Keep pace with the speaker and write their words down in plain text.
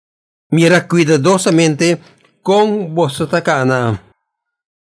Mira cuidadosamente con vuestra cana.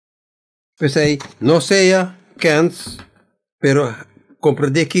 Pues ahí, no sea cans, pero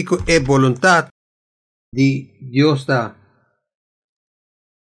comprende que es voluntad de Dios da.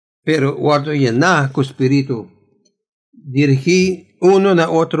 Pero guardo llenar con espíritu. Dirigí uno a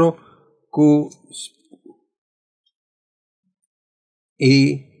otro con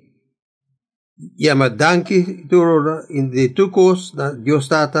y llama danke de tu cos Dios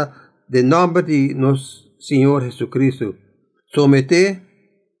tata de nombre de nuestro Señor Jesucristo. Somete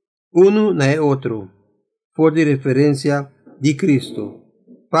uno a otro por de referencia de Cristo.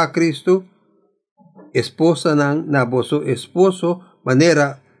 Pa Cristo esposa na boso esposo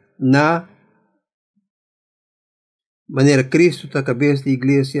manera Cristo ta cabeza de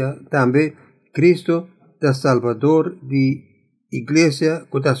iglesia también Cristo ta salvador de iglesia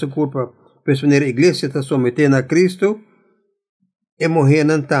con su culpa. Pues manera iglesia ta someten a Cristo e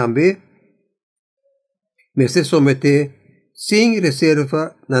mojenan también me se somete sin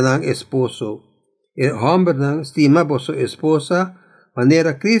reserva na esposo. El hombre estima boso esposa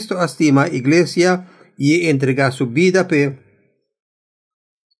manera Cristo estima iglesia y entrega su vida pe.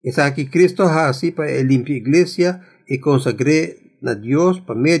 Es aquí Cristo hace para limpiar iglesia y consagre a Dios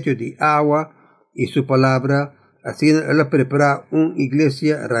por medio de agua y su palabra. Así él prepara una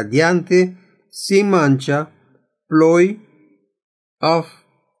iglesia radiante, sin mancha, ploy, of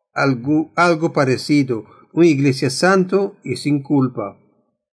algo parecido. Una iglesia santo y sin culpa.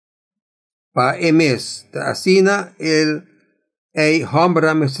 Pa emes, así el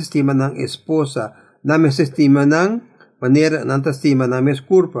hombre me se estima nan esposa, na me se estima nan manera nan ta estima nan mes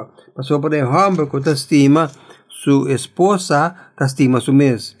culpa. Pa sobre el hombre que ta estima su esposa, ta estima su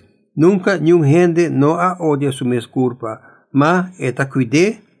mes. Nunca ni un gente no odia su mes culpa, ma eta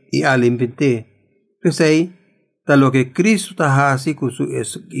cuide y alimenté. Pues ahí, ta lo que Cristo ta hace con su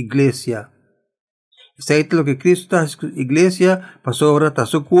iglesia. Es lo que Cristo hace con su iglesia, pa sobre ta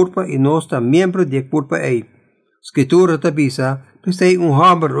su culpa y no está miembro de culpa ahí. Escritura ta bisa, pues ahí un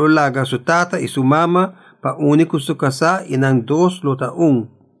hombre lo laga su tata y su mamá, pa único su casa y nan dos lo ta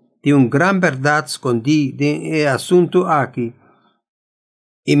un. De un gran verdad escondida de asunto aquí.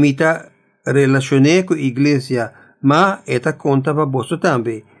 Imita relacioné con iglesia, ma eta conta pa vos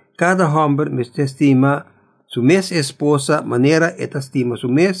también. Cada hombre me estima su mes esposa, manera eta estima su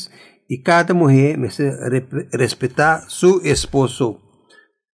mes, y cada mujer me respeta su esposo.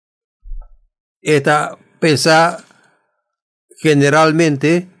 Eta pensar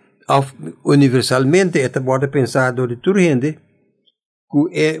generalmente, universalmente, eta puede pensar de tu gente,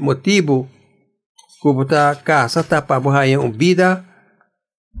 que el motivo que está casa está para una vida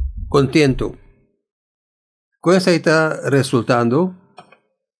contento. ¿Cuál está resultando?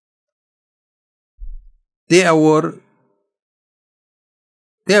 De ahora,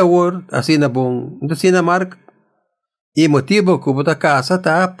 así na bon, así na marca. Y el motivo que está casa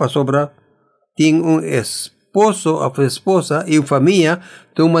está para sobra, tiene un esposo o esposa y una familia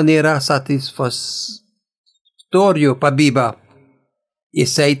de una manera satisfactoria para viva.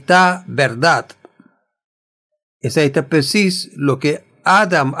 Esa está verdad. Esa está preciso lo que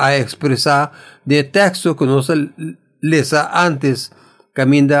Adam ha expresado de texto que nos lesa antes.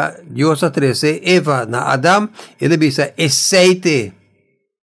 Camina Dios a 13, Eva na Adam, y le dice, aceite.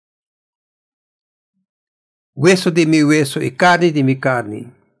 Hueso de mi hueso y carne de mi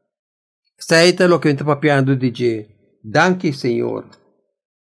carne. Aceite lo que está papiando dice, danke Señor.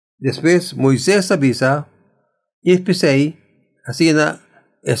 Después Moisés avisa, y especie así na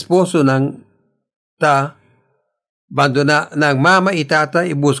esposo nang ta abandona nang mama y tata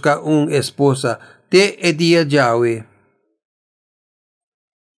y busca una esposa te edia Yahweh.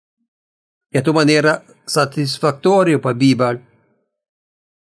 De tu manera satisfactoria para vivir.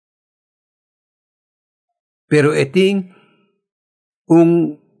 Pero tiene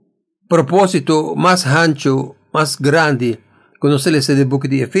un propósito más ancho, más grande. Conoce el book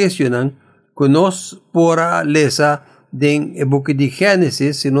de Efesios, conoce por lesa den el book de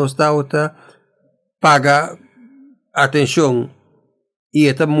Génesis, si no está paga atención y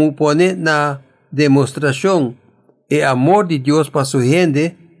esta pone na demostración el amor de Dios para su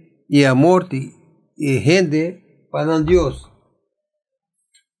gente y amor de gente para Dios.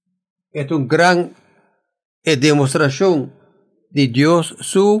 Es un gran demostración de Dios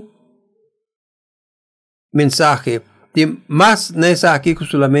su mensaje. De más mensaje que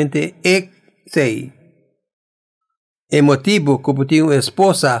solamente sei. El motivo que tiene una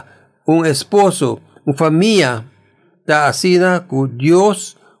esposa, un esposo, una familia, da asina con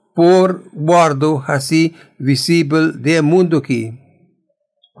Dios por guardo así visible del mundo aquí.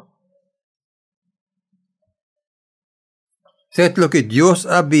 Es lo que Dios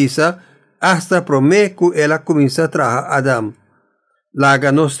avisa hasta promete que Él comienza a trabajar a Adam.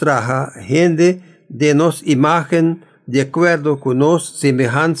 Laga nos traja gente de nos imagen de acuerdo con nos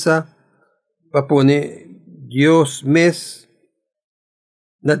semejanza para poner Dios mes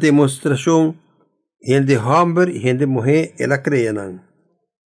na demonstración gente hombre y gente mujer ela crean.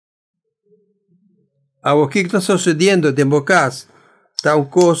 Ahora, ¿qué está sucediendo de bocas? Está un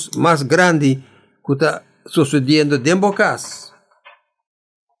cosa más grande que está sucediendo de bocas.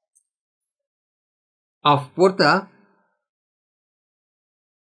 Porta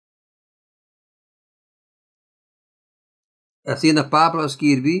así na Pablo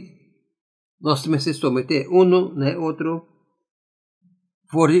escribe, nós me se somete uno na otro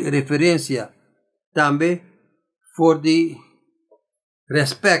por referencia, también por de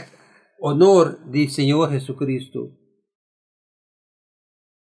respeto, honor de Señor Jesucristo.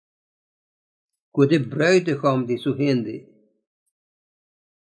 Que de bruidegom de su gente.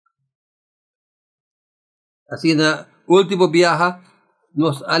 Así na último viaje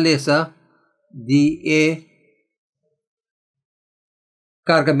nos alesa de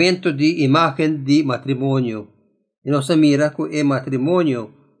cargamento de imagen de matrimonio. Y nos mira que el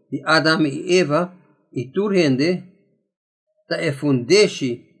matrimonio de Adam y Eva y tu gente está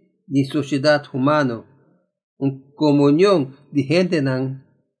fundeshi de sociedad humana, una comunión de gente nan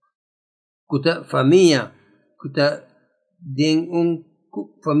que familia, que den una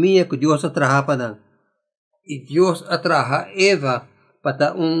familia que Dios atraja nan. Y Dios atraja Eva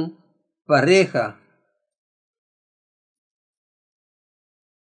para una pareja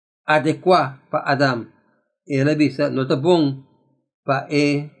adecuada para Adam. Ela bisa no está bom para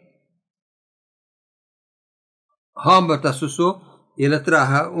hombre está suso, ela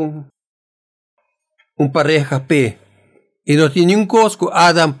traja un pareja pe. E não tem nenhum coisa que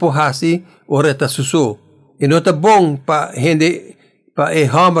Adam porrasi o reta suso. E não está bom para gente, para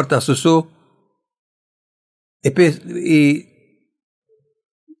homem está suso. E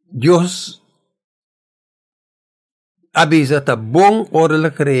Deus avisa está bom hora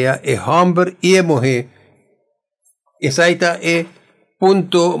la crea homem e mulher. Esse aí está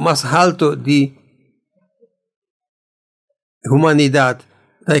ponto mais alto de humanidade,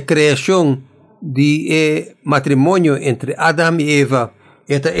 da criação de matrimônio entre Adam e Eva.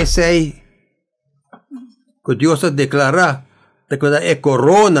 Esse aí que Deus declara que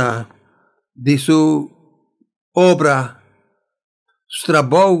corona de sua obra, seu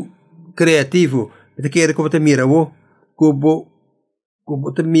trabalho criativo. Ele quer que você mira, você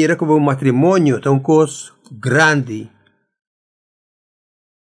mira como um matrimônio, é uma coisa grande.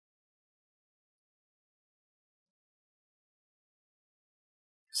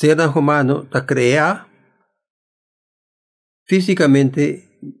 Ser humano está criado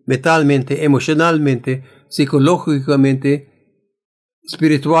fisicamente, mentalmente, emocionalmente, psicológicamente,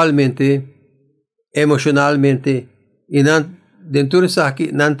 espiritualmente, emocionalmente, y dentro de eso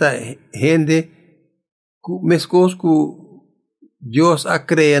aquí, nanta gente, mes cosas que Dios ha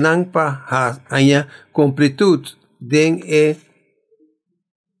creado para haya completud de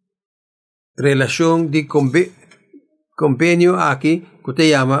relación de convenio aquí que te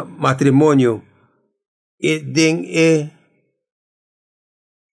llama matrimonio.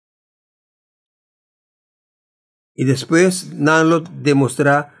 Y después no lo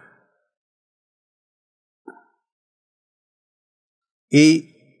demostrar y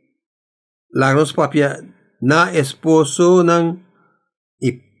la nos papia na esposo nan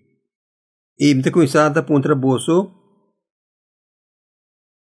y te comienzata puntra boso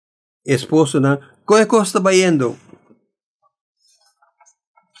esposo nan ¿qué cosa está yendo?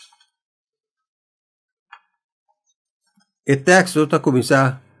 El texto está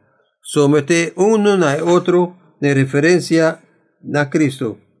comenzando somete uno a otro de referencia a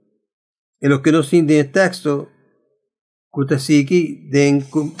Cristo. Y lo que nos indica el texto que sigue de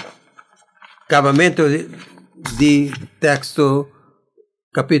acabamento de texto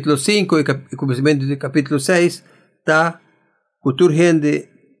capítulo 5 y comienzo de capítulo 6 está que tu gente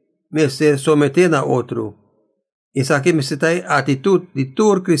me se somete a otro. Y aquí me se está actitud de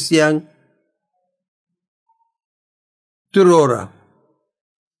tu cristiano turora.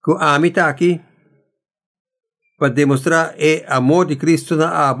 Que a mí está aquí para demostrar el amor de Cristo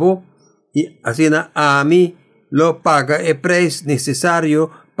na abo y así a mí lo paga el precio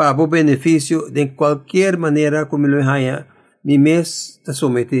necesario para el beneficio de cualquier manera como lo haya mi mes está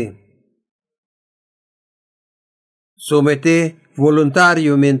somete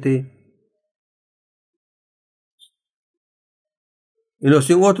voluntariamente y no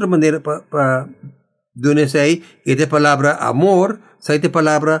sin otra manera para donde ahí esta palabra amor, esta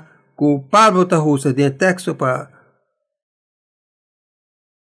palabra que Pablo está usando en el texto para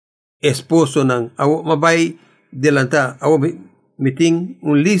esposo ng awo mabay delanta awo meeting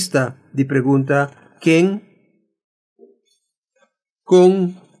un lista de pregunta quién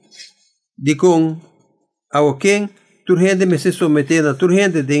con di con awo quién turgente me se someter na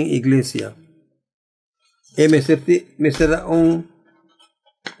turgente den iglesia e me será un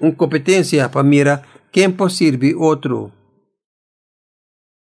competencia para mira quién puede servir otro.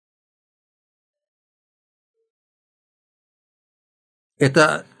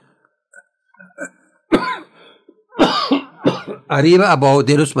 Esta arriba abajo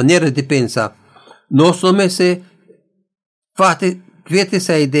de las maneras de pensar. No somos fate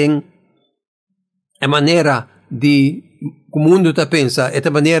sai den a manera de o mundo está pensa, esta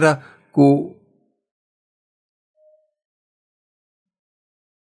manera que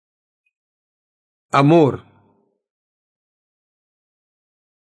amor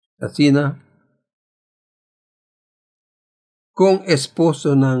asina con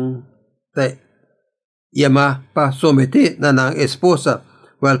esposo ng ta llama pa somete na ng esposa.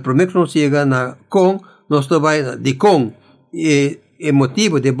 Well, primero nos llega na con, nos vai de con. E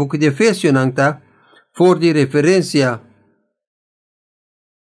motivo de book de Efesios nang ta for de referencia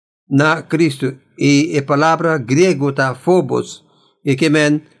na Cristo. E palabra griego ta phobos. E que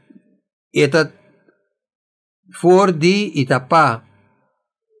men eta for di itapa.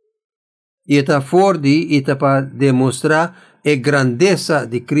 Eta for di itapa demostrar e grandeza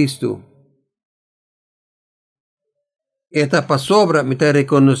de Cristo. Eta pa sobra me te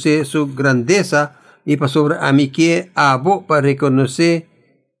reconocer su grandeza y pa sobra a mí que abo para reconocer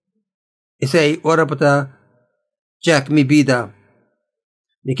esa hora para check mi vida.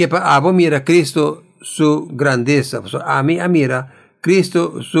 Mi que pa abo mira Cristo su grandeza. So, a mí mira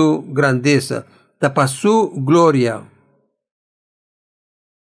Cristo su grandeza. Ta pa su gloria.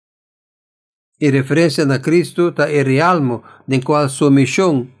 Y referencia a Cristo ta el realmo en cual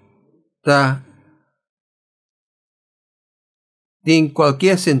sumisión ta en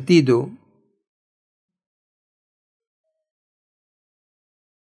cualquier sentido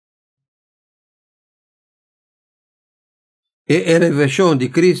e revelación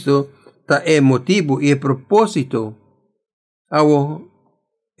de Cristo ta el motivo y el propósito a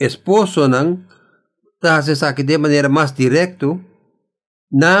esposo nan ta se saque de manera más directa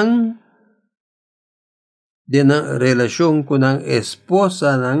nan de na relación con nan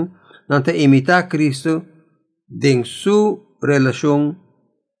esposa nan ta imita Cristo en su relación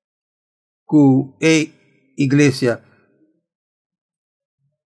con la iglesia.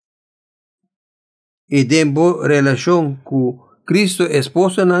 Y dembo relación con Cristo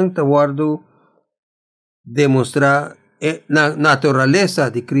esposa nan ta guardo demostrar la naturaleza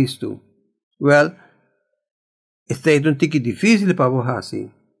de Cristo. Well, este es un tiki difícil para vos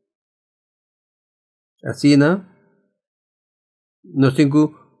así. Así, ¿no? No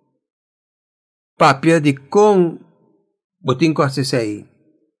tengo papia de con botinco hace sei.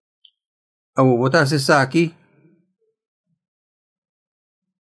 Amo botarse aquí.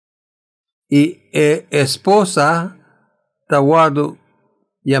 Y esposa ta guardo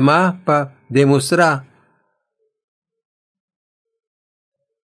llamar para demostrar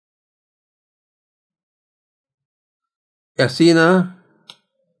así na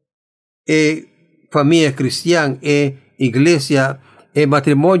familia cristiana iglesia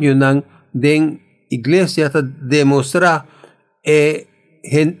matrimonio nan den iglesia ta demostrar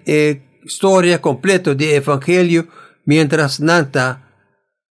historia completa de evangelio mientras nanta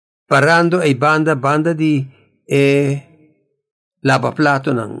parando e banda de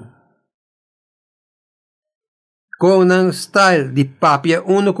lavaplato nan. Con nan style de papia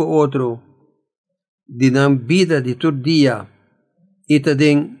uno con otro de nan vida de todo día y ta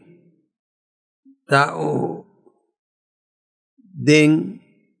den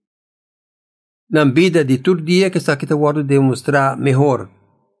nan vida de todo día que está que te guardo demostrar mejor.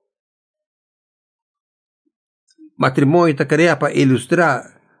 Matrimonio ta crea para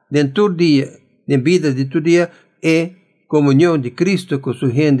ilustrar den todo día, den vida de todo día comunión de Cristo con su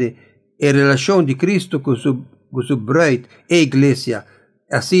gente, relación de Cristo con su bride iglesia.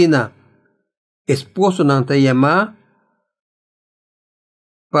 Así na esposo nan ta llama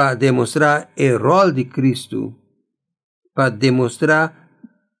para demostrar el rol de Cristo, para demostrar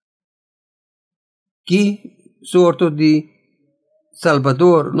que sorto de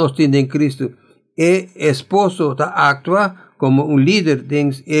Salvador nos tiene en Cristo. El esposo ta actúa como un líder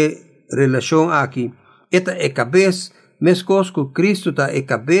de relación aquí. Esta es cabeza, mezcos con Cristo ta es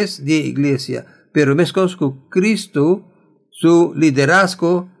cabeza de iglesia, pero mezcos con Cristo su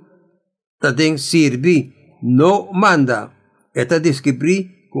liderazgo ta den sirvi, no manda. Esta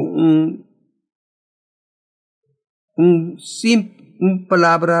describir con un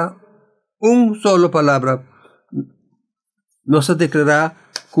palabra un solo palabra nos declara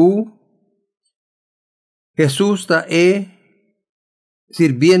que Jesús está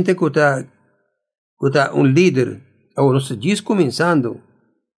sirviente que está un líder. Ahora nos dice comenzando.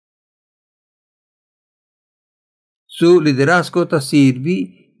 Su liderazgo está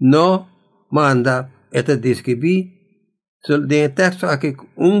sirve, no manda, está describe. En el texto aquí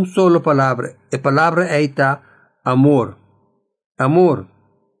un solo palabra. La palabra ahí está amor. Amor.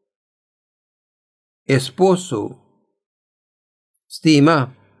 Esposo.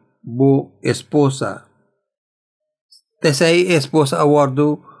 Stima. Bu esposa. Tesay esposa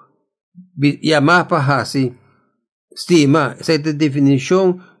awardo. Llama para así. Stima. Esa es la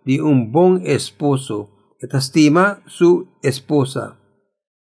definición de un buen esposo. Esta estima su esposa.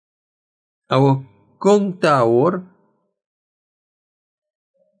 Ahora, contador.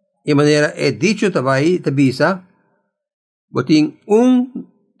 De manera é dicho também, tabisa, botin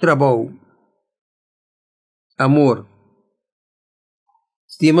trabalho, amor,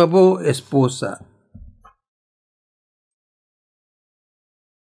 estima boa esposa.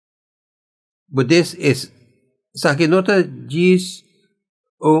 Bodes sa que nota diz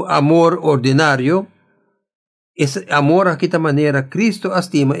o amor ordinário, esse amor aqui da maneira Cristo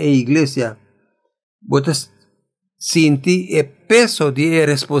estima a igreja, botas sinti e peso de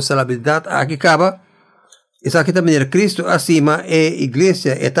responsabilidade aqui acaba. Essa aqui da maneira Cristo acima é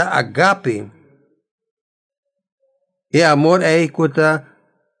igreja, é agape. E amor é que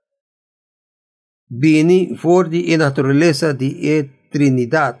viene for de natureza de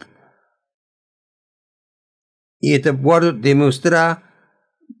Trinidade. E pode demonstrar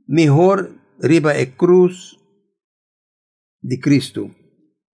melhor riba a cruz de Cristo.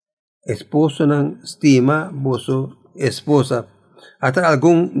 Esposo não estima vosso esposa. Hasta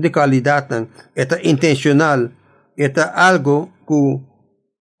algum de qualidade não. É intencional. É algo que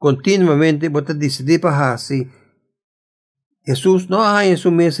continuamente você decide para fazer. Jesus não há em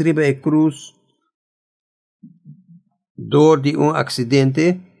sua mesa riba a cruz dor de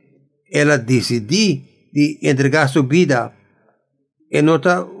acidente. Ela decidiu de entregar sua vida. E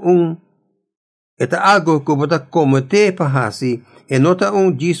nota é algo que você comete para fazer. E nota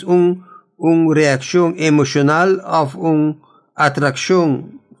diz reação emocional ou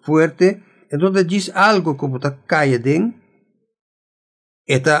atração forte. Então diz algo que você cai dentro.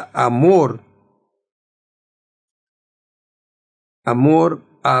 É amor. Amor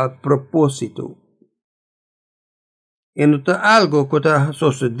a propósito. E nota algo que você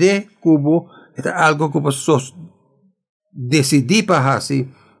sucede como é algo que você decidi para fazer.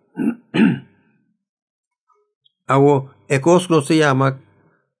 Agora, é coisa que se chama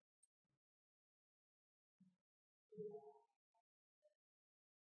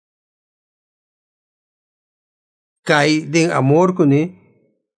cai de amor com ele.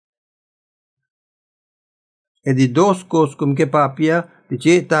 É de duas coisas como que papia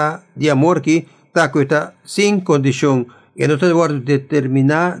de amor que está sem condição. E não está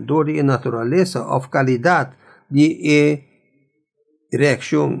determinar dor de natureza ou qualidade de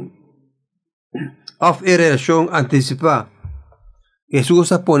reação. Ou reação antecipada. Jesus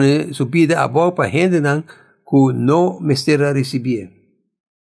põe sua vida a boa para gente que não me será receber.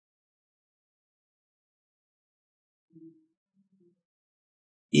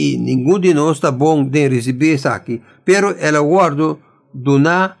 E nenhum de nós está bom de receber isso aqui. Pero ela guarda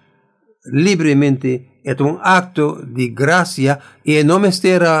donar livremente. É acto de graça e não me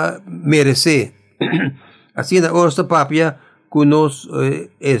será merecer. Assim, na outra papia, que nós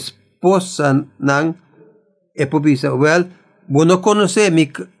esposa não é pobisa. Well, vou não conhecer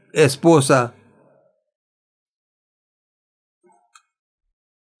minha esposa.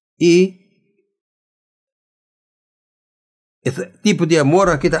 E esse tipo de amor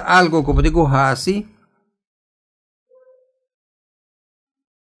aqui é algo que eu digo assim.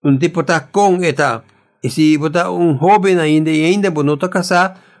 Tipo está com esta. E se você é jovem ainda e ainda não está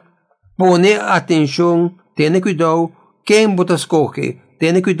casado, põe atenção, tenha cuidado quem você escolhe.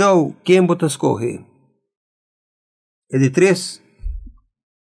 Tenha cuidado quem você escolhe. É de três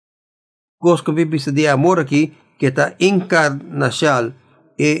coisas que vimos de amor aqui, que está encarnação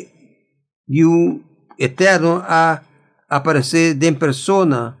e o eterno a aparecer de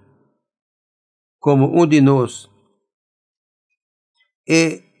persona como de nós.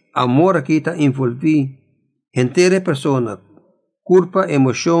 E amor aqui está envolvido inteira persona, culpa,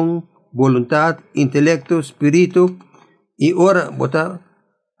 emoção, vontade, intelecto, espírito, e ora bota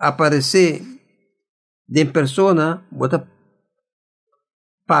aparecer de persona, bota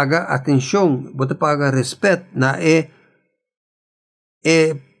paga atenção, bota paga respeito na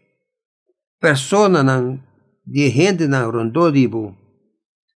persona de gente na rondoribo.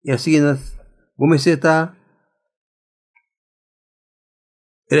 Y así bumeseta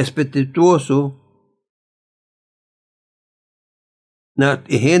respetuoso na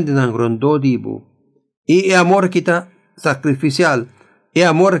gente ng rondo dibo. E amor kita sacrificial. E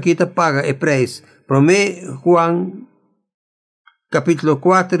amor kita paga e preço. Prome Juan capítulo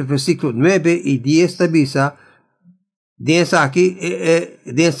 4, versículo 9 y 10 tabisa. Densa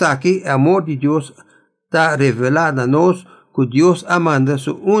aquí, amor de Dios está revelado a nos que Dios amanda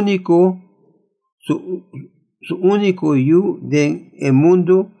su único yo en el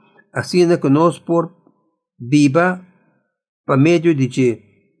mundo, así que nos por viva para medio de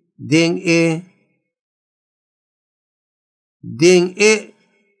que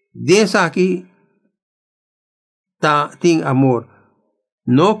densa aquí ta tin amor.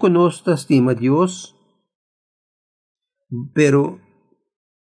 No conozca estima Dios, pero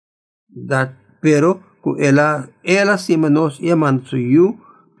ela estima nos llaman suyo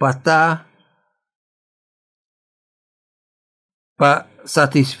para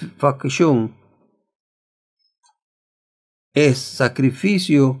satisfacción. Es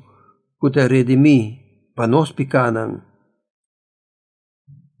sacrificio que te redimí para nos picanan.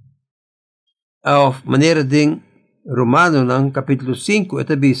 A manera de Romanos capítulo 5,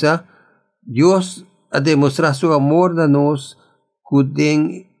 esta bisa, Dios ha demostrado su amor a nos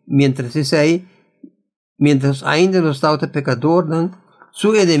mientras ainda no estaba pecador,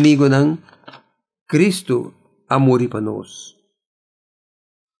 su enemigo, Cristo amor para nos.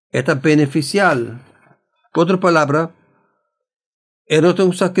 Esta beneficial. Otra palabra, es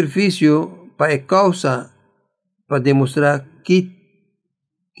un sacrificio para causa, para demostrar que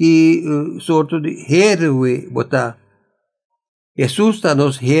sorte de héroe bota. Jesús está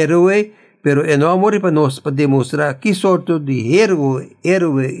nos héroe, pero no amor para nos para demostrar que sorte de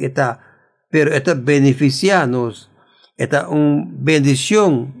héroe está, pero está beneficiarnos, está una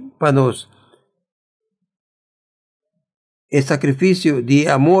bendición para nos. El sacrificio de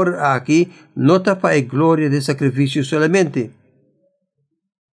amor aquí no está para la gloria del sacrificio solamente.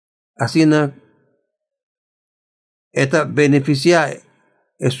 Así está beneficiar.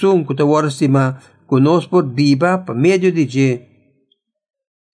 Es un que te voy a estimar que nos por viva por medio de que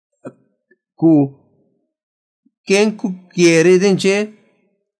quien quiere de que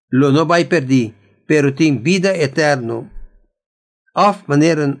lo no va a perder, pero tiene vida eterna. Of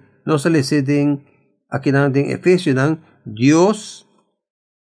manera no se le ceden aquí en Efesios, Dios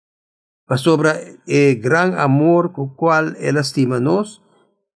sobre el gran amor con cual Él estima nos,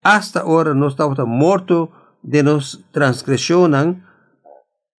 hasta ahora nos estamos muertos de nos transgresiones,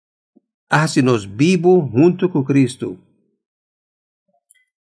 así nos vivo junto con Cristo.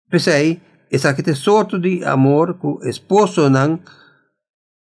 Pues ahí, es aquel sorto de amor que esposo nan,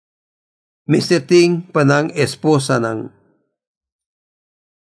 Mr. Ting panang esposa nan.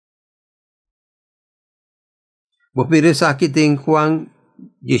 Vos mires aquí en Juan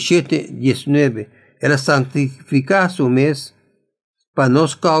 17, 19. Él santifica su mes para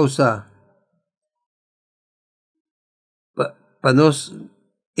nos causa, para nos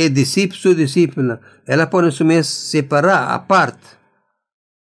su discípula. Ela pone su mes separada, aparte.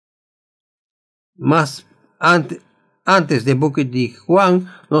 Mas antes de boca de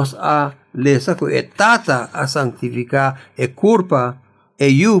Juan, nos ha lesa que etata a santificar e culpa e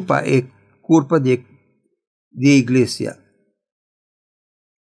yupa e culpa de iglesia.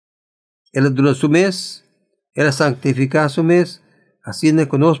 Ela dura su mes, ela santifica su mes, así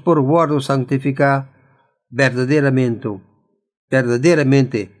que nos por guardo santificar verdaderamente.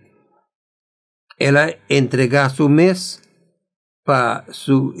 Ela entrega su mes para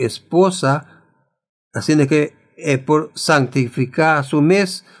su esposa, así que por santificar su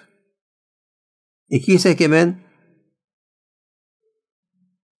mes, y quise que ven,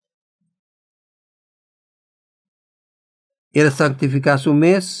 ela santifica su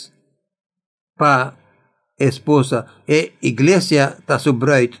mes para esposa, e iglesia está su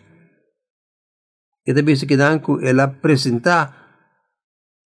bruid. E também se quedan que ela apresenta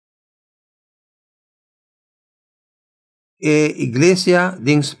iglesia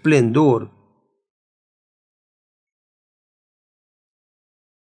de esplendor.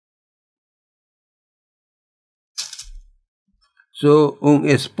 So,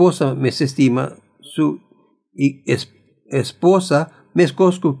 esposa me se estima, su esposa me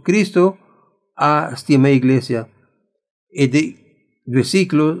escoge Cristo a estima iglesia. Y de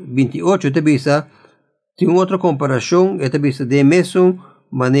versículo 28 te visa, tiene otra comparación, te visa de mesma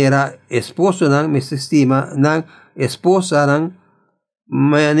manera esposo me se estima, esposa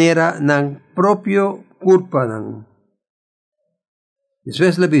manera propio culpa.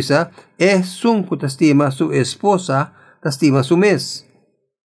 Después le visa, es un que te estima su esposa, te estima su mes.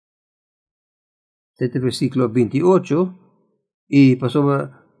 este versículo 28, y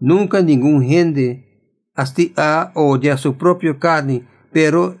pasó, nunca ningún gente odia su propia carne,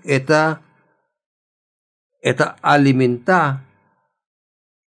 pero esta alimenta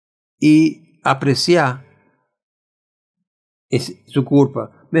y aprecia es su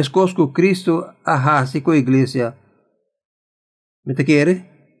culpa. Mes cosco Cristo ajasi con iglesia. ¿Me te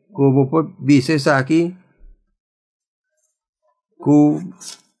quiere? Como dices aquí, con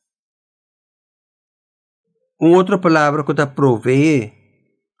una otra palabra que te provee,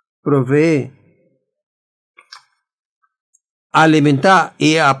 alimentar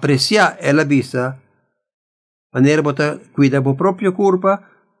y apreciar la vista, manera bota cuida bo propia culpa,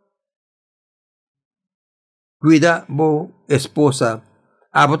 cuida bo esposa,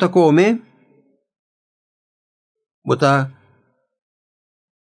 bota come, bota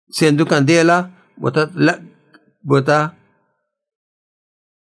sendo candela, bota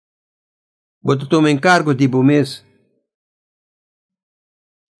toma encargo de bo mes,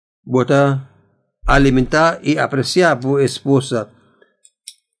 bota alimentar y apreciar bo esposa.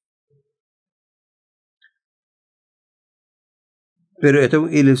 Pero esta es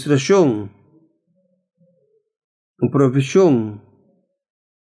una ilustración, una profesión.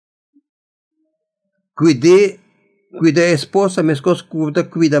 Cuida esposa, mes cos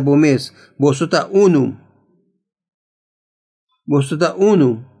cuida bo mes. Vos está uno.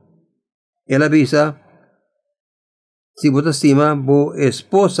 Ela avisa, si vos estima bo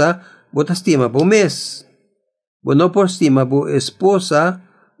esposa, vos estima bo mes. Vos no por estima bo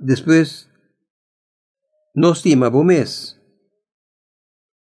esposa, después no estima bo mes.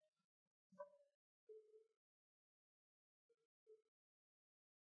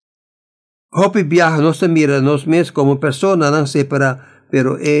 Hopi viaja no se mira nos mes como persona, no separa,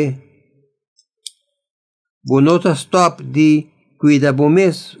 pero bonota stop de cuida bo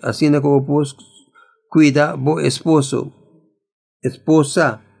mes, así como pues cuida bo esposa.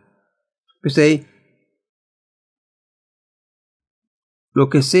 Pues ahí, lo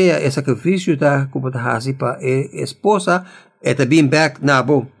que sea el sacrificio ta como ta hasi pa esposa, eta bien back na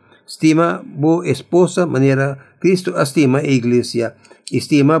bo. Estima bo esposa manera Cristo estima iglesia.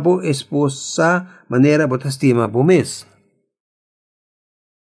 Estima bo esposa manera bo estima bo mes.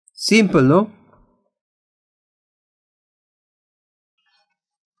 Simple, ¿no?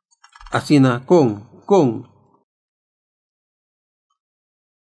 Así na con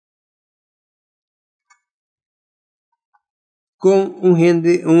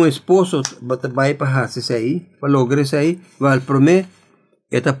un esposo vai para hacer ahí, para lograr ahí, va al promé,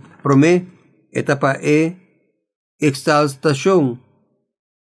 esta para exaltación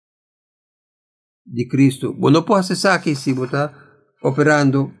de Cristo. Bueno, puede hacer aquí si vos está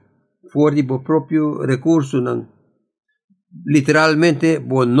operando fuera de vos propio recurso, ¿no? Literalmente,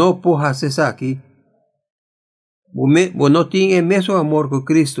 vos no puede hacer aquí. Vos no tiene el mismo amor que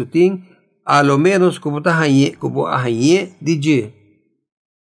Cristo tiene, a lo menos como ahañe DJ.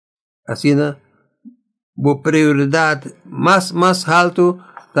 Así na, bo prioridad más alto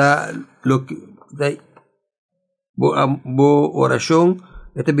ta lo que bo oración,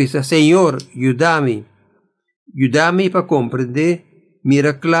 esta visa, Señor, ayúdame para comprender,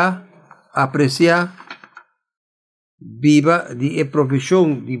 miracla, apreciar, viva de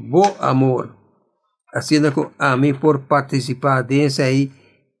profesión de bo amor. Haciendo con a mí por participar de ese ahí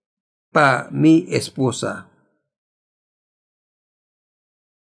para mi esposa.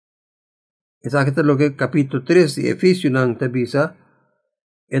 Exacto lo que capítulo 3 de Efesios nang tabisa.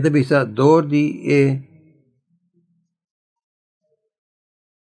 Esta bisa dor di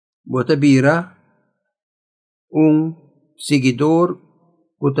botabira un seguidor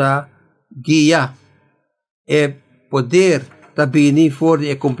kuta guía poder tabini for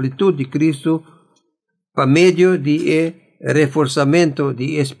de completud de Cristo por medio de reforzamiento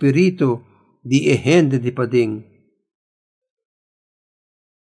de espíritu de gente de padín.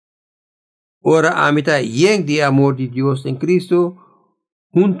 Ora amita yeng de amor de Dios en Cristo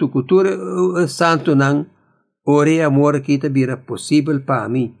junto con tu santo nang ore amor kita bira posible para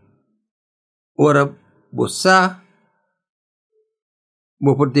mí. Ora bosa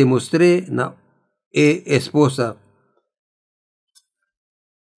bo por demostrar na esposa.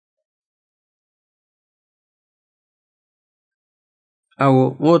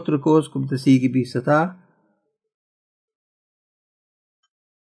 Hago otra cosa como te sigue visita.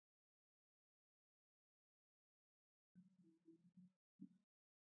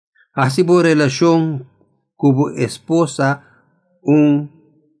 Así por relación como esposa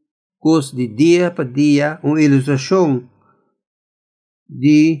cosa de día para día, una ilustración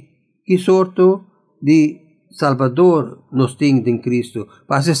de qué sorto de Salvador nos tiene en Cristo.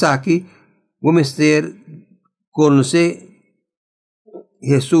 Pasa aquí, Bo mister conocer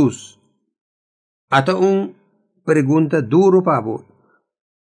Jesús. Hasta un pregunta duro para bo.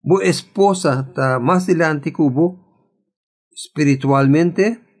 Bo esposa está más delante que bo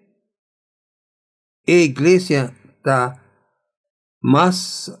espiritualmente. E iglesia está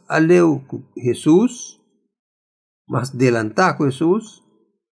más aleo que Jesús. Más adelantado que Jesús.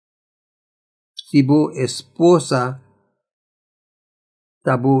 Si bo esposa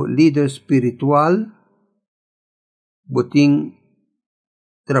está bo líder espiritual. Bo ting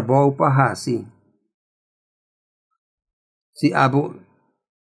trabajo para así. Si abo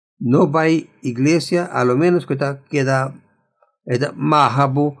no va a iglesia, a lo menos que queda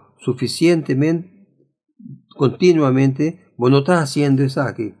majabo suficientemente, continuamente, vos no estás haciendo eso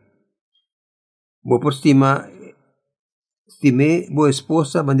aquí. Vos por estimé vos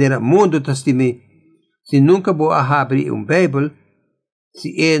esposa, manera mundo te estimé. Si nunca vos abrir un Bible,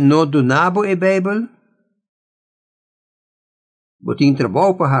 si no donabo el Bible, vos tienes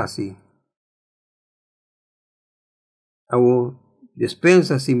trabajo para así. Awo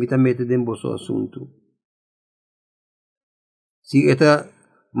despensa si me mete en vos asunto. Si está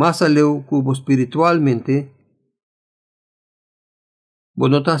más aleo cubo espiritualmente, vos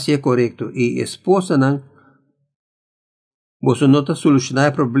no está así correcto. Y esposa nan, vos no está solucionar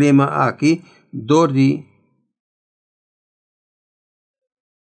el problema aquí, dordi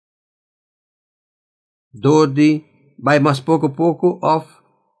vai más poco a poco of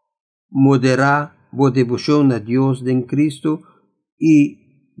moderar vos devoción a Dios en Cristo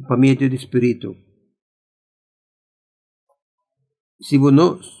y por medio del Espíritu. Si vos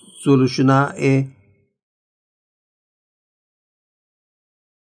no solucionar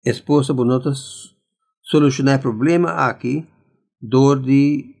esposa, vos no está solucionar el problema aquí,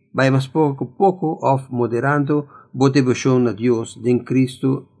 vai más poco a poco of moderando vos devoción a Dios en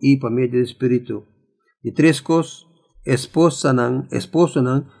Cristo y por medio del Espíritu. Y tres cosas, esposo nan,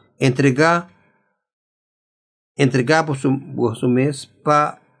 entregar vos mes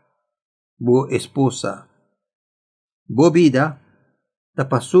para vos esposa. Vos vida está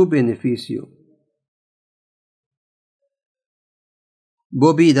para su beneficio.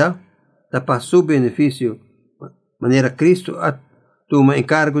 Vos vida está para su beneficio. Manera Cristo toma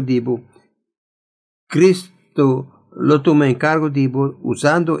encargo de vos. Cristo lo toma encargo de vos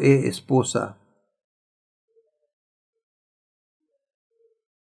usando esposa.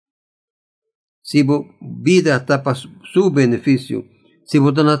 Si vos vida está para su beneficio, si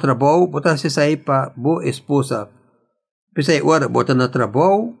vos no trabajo, vos estás ahí para vos esposa. Pensé, ahora vos no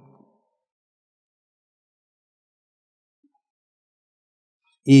trabajo,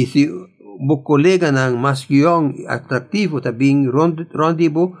 y si vos colega más young, atractivo, también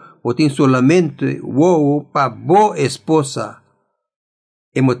rondivo, vos tienes solamente wow para vos esposa.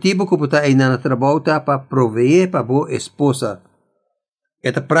 El motivo que vos estás ahí en el trabajo está para proveer para vos esposa.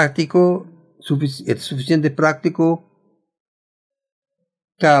 Es práctico. Es suficiente práctico.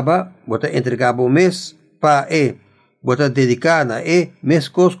 Caba, bota entregar o mes para bota dedicar na mes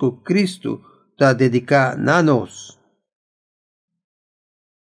cosco Cristo está dedicar na nós.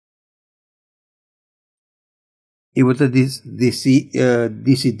 E bota decidir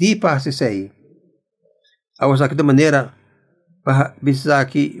para se sair. Agora aqui de maneira para pensar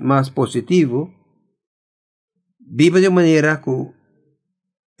aqui mais positivo, viva de maneira que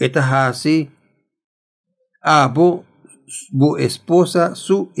esta assim bo esposa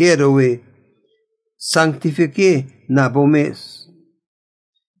su héroe santifique na bo mes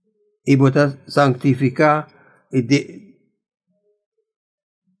e bota santificar e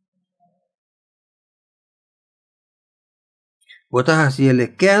bota assim ele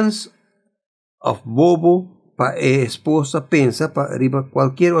cans of bobo para esposa pensa para arriba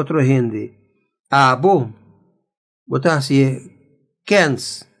qualquer outro gente bota assim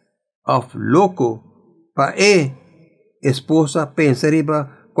cans of loco para esposa pensa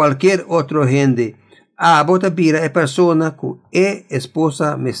riba qualquer outro gente. Bota vira é persona que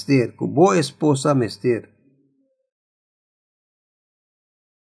esposa mester, que boa esposa mester.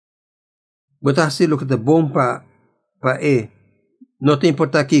 Bota assim lo que é bom para não te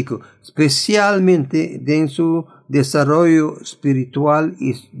importa aqui, especialmente em seu desenvolvimento espiritual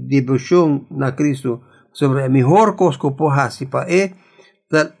e devoção na Cristo, sobre a melhor coisa que pode fazer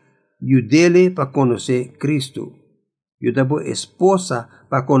para ayúdele para conhecer Cristo. Ayuda a esposa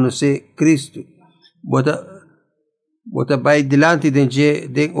para conhecer Cristo. Bota vai delante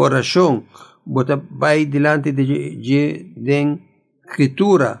de oração. Bota vai delante de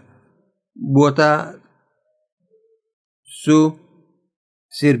escritura. Bota su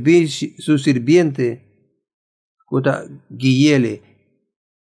sirviente. Bota guiele.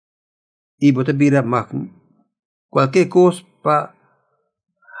 y bota bira cualquier cosa pa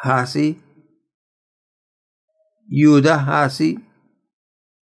hasi ayuda hasi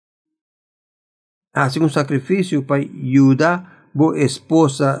un sacrificio para ayudar bo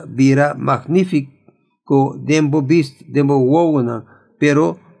esposa bira magnífico dembo bist dembo wowna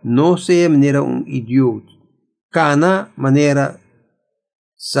pero no sea manera un idiota cana manera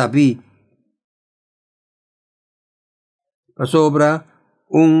sabi pa sobra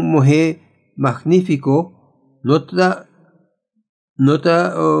un mujer magnífico nota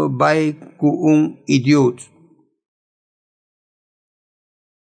vai con un idiota.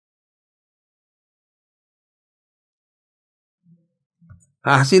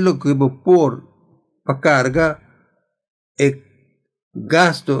 Así lo que por pa carga el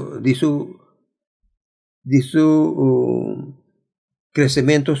gasto de su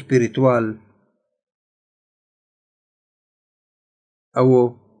crecimiento espiritual.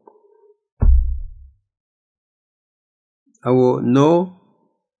 Awo no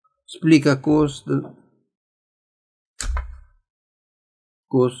explica cosas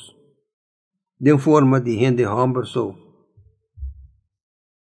de forma de gente humble so.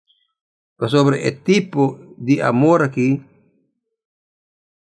 Sobre el tipo de amor aquí,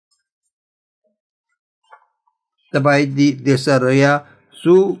 también de desarrollar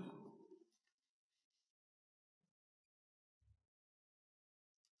su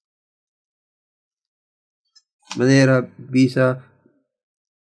manera visa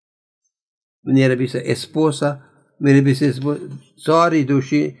esposa, sorry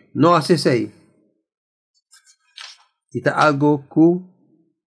dushi, no hace así. Y algo que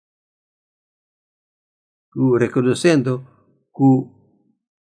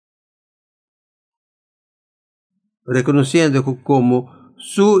reconociendo que como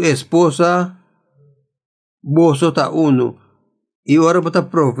su esposa vos está uno y ahora vos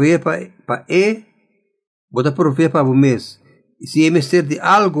proveer para vos proveer para vos mes y si es menester de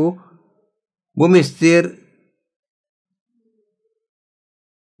algo vos menester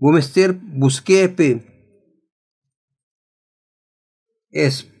busque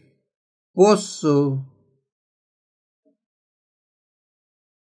esposo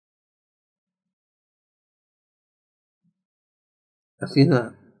así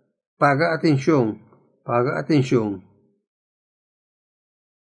nada, paga atención,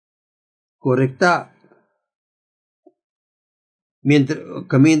 correcta, mientras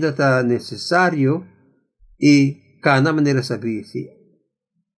camina está necesario y cada manera saber si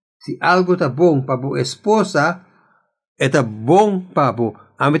algo está bom para tu esposa, está bom para tu,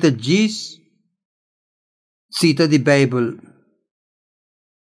 a mí te diz cita de Bible,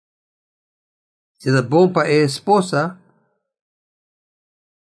 si está bom para esposa,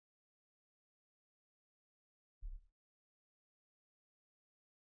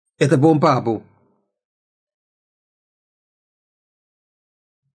 está bom para tu.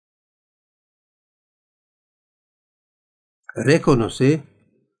 Reconoce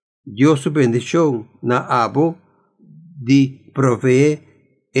Dios su bendición na abo de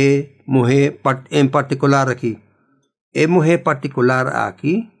proveer mujer en particular aquí. Mujer particular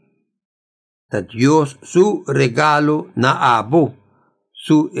aquí, da Dios su regalo na abo,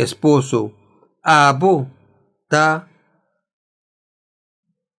 su esposo. Abo ta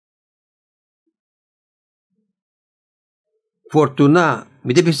fortuna.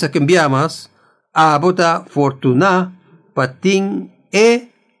 Me debes que enviamos abo ta fortuna pating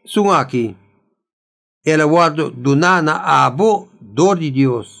sungaki. El aguardo dunana abo dor de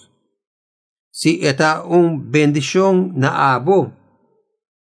Dios. Si está un bendición na abo.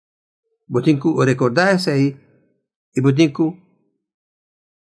 Botinku recordarse ahí. Y botinku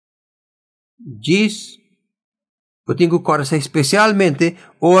diz. Botinku corre especialmente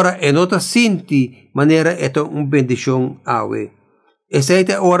ora en otra sinti manera esto un bendición awe. Esa es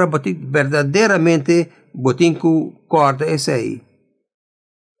ahora verdaderamente botinku corda ese ahí.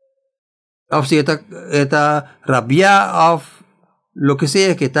 Of si está rabia of lo que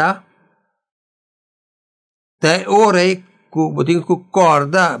sea que está. Te ore que botinku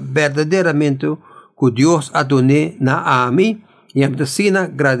corda verdaderamente que Dios ha donado na a mí y me sina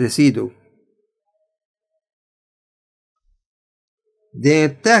agradecido. De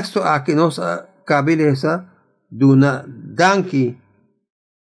texto aquí nos cabileza de una danki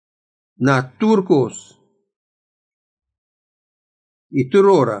na turcos y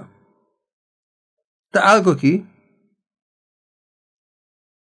turora. Está algo aquí.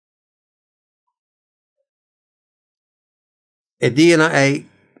 El día hay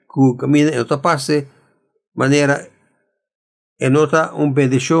que camina en otra parte, manera en otra un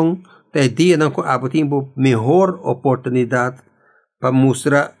bendición, el día no ha tiempo mejor oportunidad para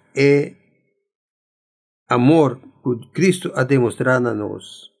mostrar amor que Cristo ha demostrado a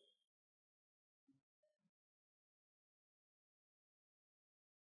nós.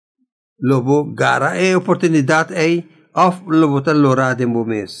 Lobo gara oportunidade of lobo ta lora de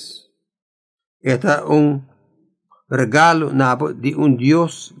mes. Esta regalo nabo de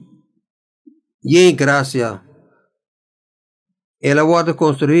Dios y gracia. Ela pode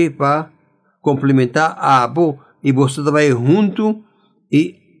construir para complementar a abo e você vai junto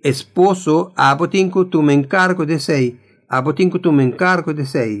e esposo abo tinko tu me encargo de sei. Abo tinko tu me encargo de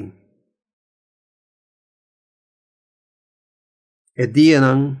sei. E dia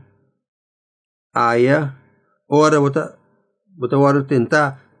não aya ora bota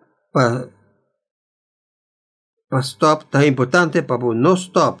tentar para stop tá importante para não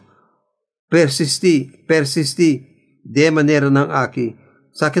stop persistir de maneira não aqui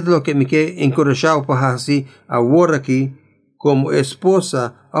sakit lo que me que encorajado para assim agora aqui como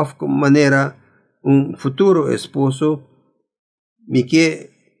esposa of maneira futuro esposo me que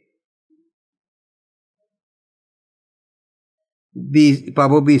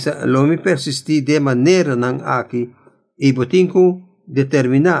para bisa lo me persistir de maneira não aqui e botinco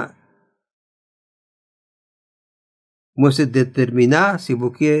determinar você determinar se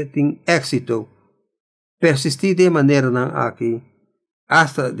você tem êxito persistir de maneira não aqui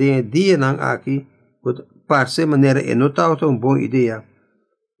hasta de dia não aqui para ser maneira é não tá uma boa ideia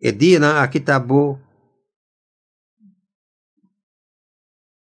e dia não aqui tá bom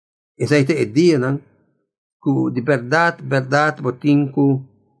esse é dia não de verdade botinco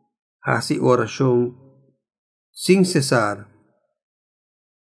assim oração sem cessar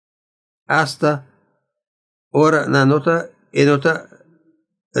hasta ora na nota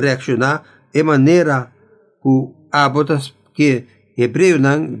reaccionar de maneira que abotas que Hebreu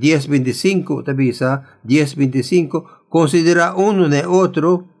nan 10:25 tabisa 10:25 considera uno ne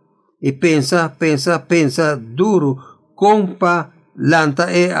otro e pensa duro compa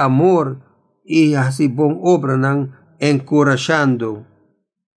lanta e amor e assim bom obra nan encorajando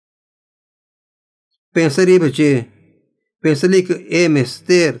pensaria que é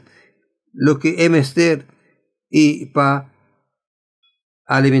mester lo que é mester e para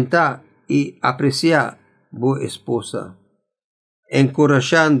alimentar e apreciar boa esposa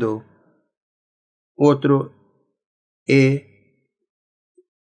encorajando outro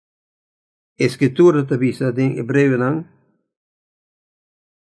escritura da visa em hebreu não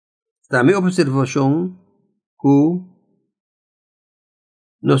também observação que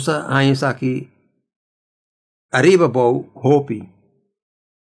nossa ainda aqui arriba bom hope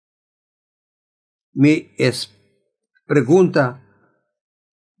me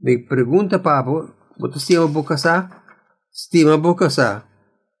pergunta Pablo você estima boca sa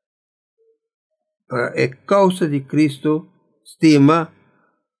é causa de Cristo estima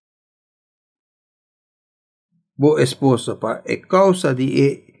boa esposa para é causa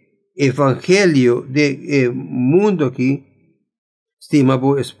de evangelho de mundo aqui estima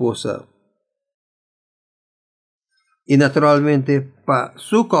boa esposa e naturalmente para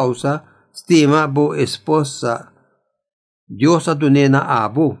sua causa estima boa esposa Dios adunena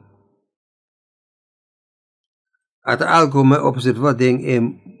abo at algo me observa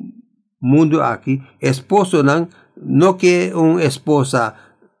en mundo aqui esposo não que esposa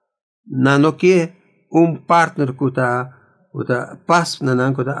não que partner que tá pas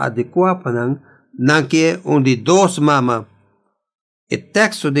não que tá adequado não que de dos mama o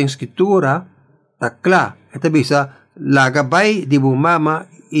texto da escritura tá claro esta bisa lagabay di bo mama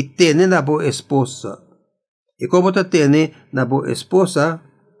e tene na bo esposa e como ta tene na bo esposa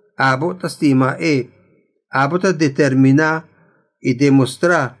abo ta estima abo ta determinar e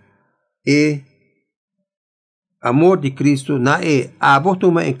demonstrar amor de Cristo na abo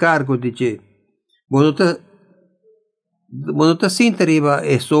toma encargo de que bueno ta sintariba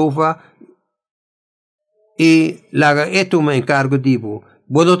sova e laga toma encargo dibo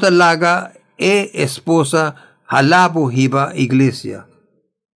bueno ta laga esposa halabo hiba iglesia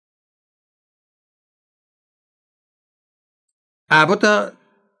abo ta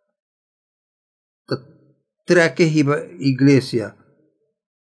traque hiba iglesia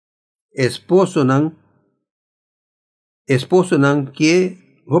esposo nang que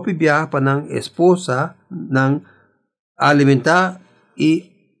hopi biya pa ng esposa nang alimentar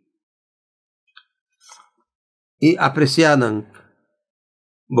e apreciar nang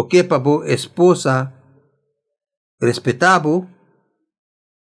porque pa bo esposa respetabo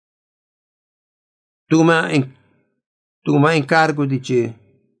tuma encargo de che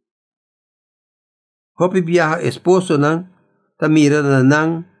hopi biya esposo nang tamira na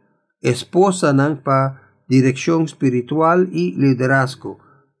nang esposa nang pa dirección espiritual y liderazgo.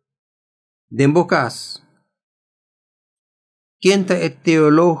 Dembocas, quem é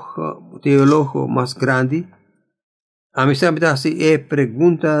teólogo mais grande? A mim sempre assim é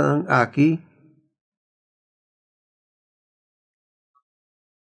pergunta aqui.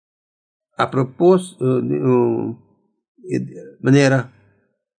 A propósito, maneira,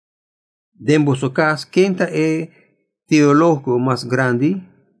 dentro do caso, quem é teólogo mais grande?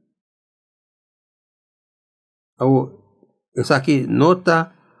 Essa aqui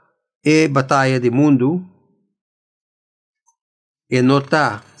nota é batalha do mundo. E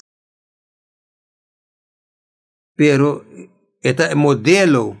nota. Pero este é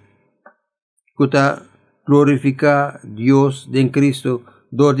modelo que está glorificar Deus em Cristo,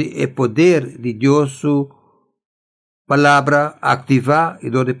 donde é poder de Deus su palavra activar e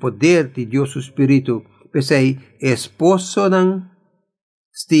donde poder de Deus su Espírito. Pensei, esposo não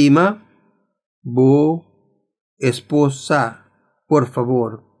estima, bo esposa, por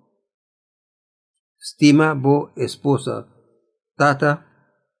favor. Estima bo esposa. Tata,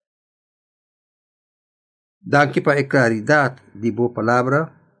 danke para a claridade de boa palavra.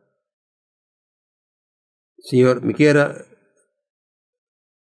 Senhor, me te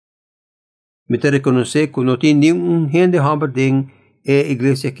reconhecer que não tem nenhum gente hamper em a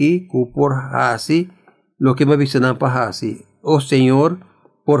igreja aqui que por assim lo que me avisaram para assim. Oh Senhor,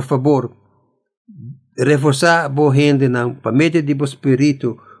 por favor, reforçar boa gente não para meio de bo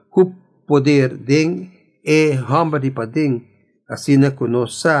espírito com poder den e hamper de padem assim na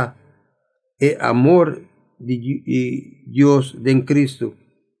conoça e amor de Deus em Cristo.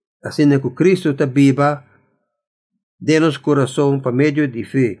 Assim que Cristo está viva de nosso coração para meio de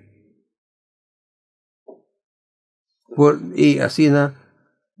fé. E assim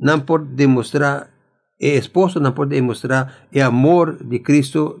não pode demonstrar, a esposa não pode demonstrar o amor de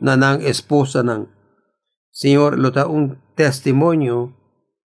Cristo na esposa não. Senhor, lo dá testemunho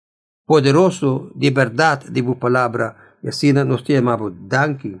poderoso de verdade de boa palavra. E assim nós te amamos.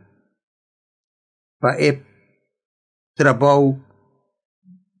 Danke para o trabalho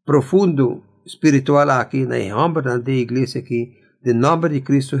profundo espiritual aqui na igreja aqui, em nome de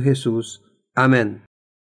Cristo Jesus. Amém.